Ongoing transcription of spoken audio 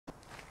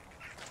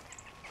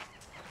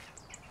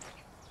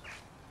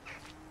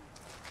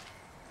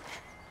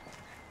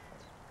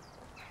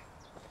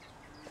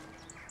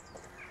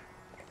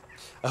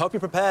I hope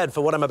you're prepared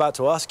for what I'm about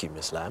to ask you,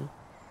 Miss Lamb.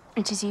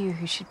 It is you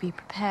who should be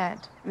prepared,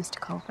 Mr.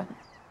 Colburn.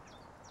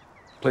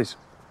 Please,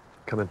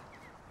 come in.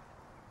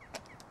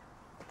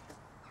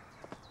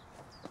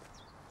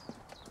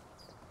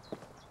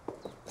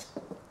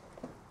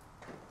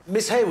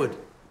 Miss Heywood,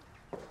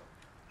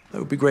 I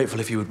would be grateful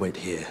if you would wait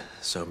here,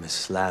 so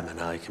Miss Lamb and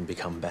I can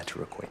become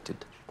better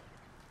acquainted.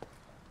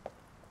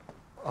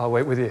 I'll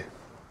wait with you.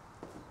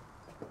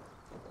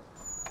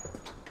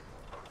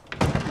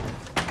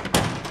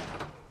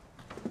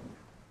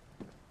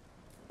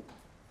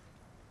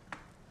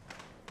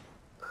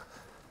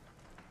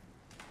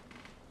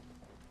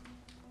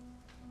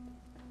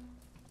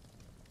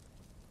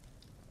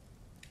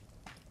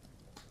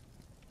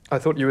 I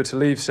thought you were to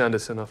leave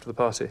Sanditon after the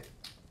party.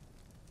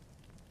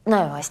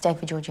 No, I stayed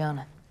for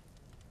Georgiana.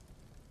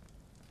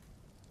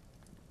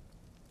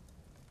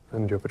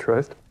 And you're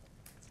betrothed?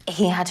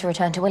 He had to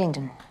return to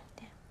Willingdon,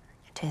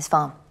 to his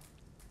farm.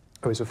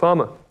 Oh, he's a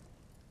farmer,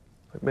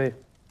 like me.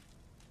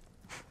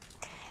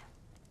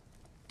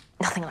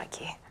 Nothing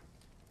like you.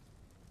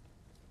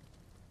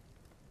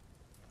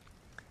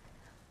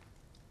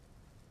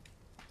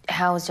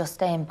 How was your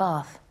stay in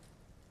Bath?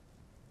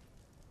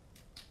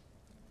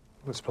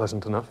 It was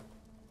pleasant enough.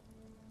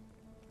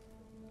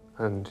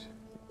 And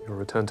your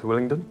return to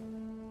Willingdon?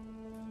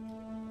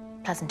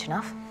 Pleasant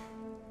enough.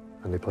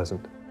 Only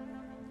pleasant.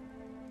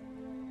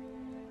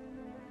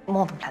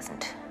 More than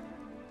pleasant.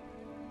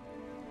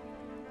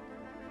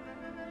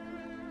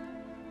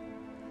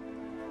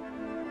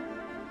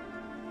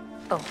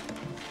 Oh.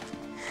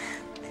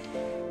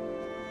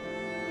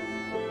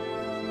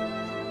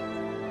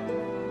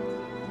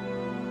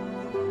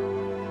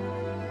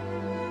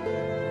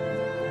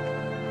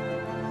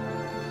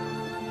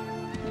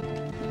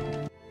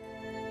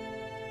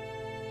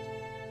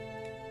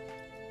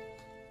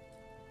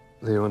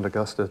 Leo and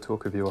Augusta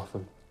talk of you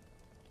often.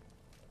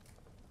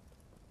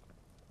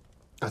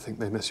 I think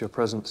they miss your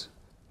presence.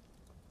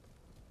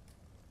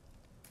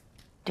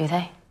 Do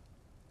they?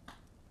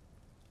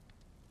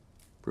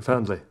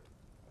 Profoundly.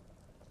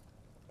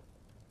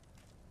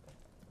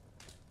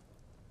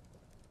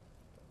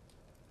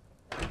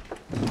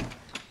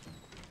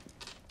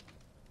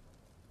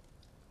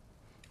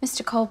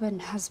 Mr. Colburn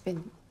has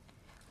been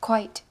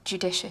quite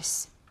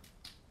judicious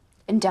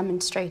in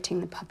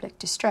demonstrating the public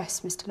distress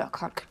Mr.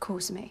 Lockhart could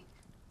cause me.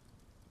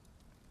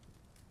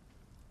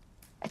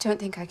 I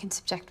don't think I can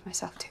subject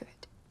myself to it.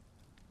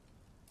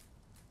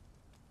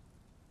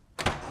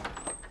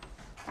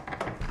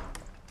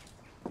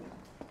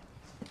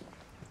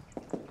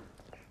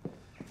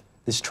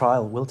 This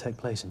trial will take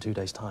place in 2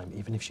 days' time,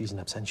 even if she's in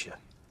absentia.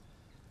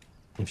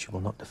 If she will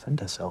not defend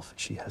herself,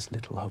 she has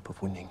little hope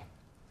of winning.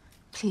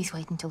 Please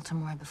wait until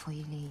tomorrow before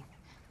you leave.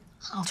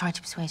 I'll try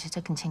to persuade her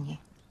to continue.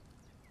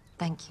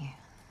 Thank you.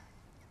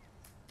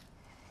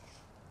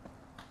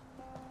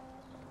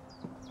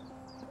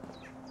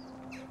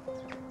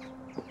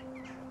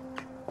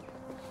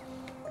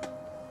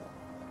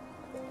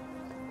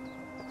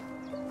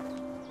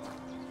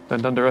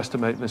 Don't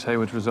underestimate Miss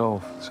Hayward's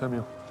resolve,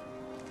 Samuel.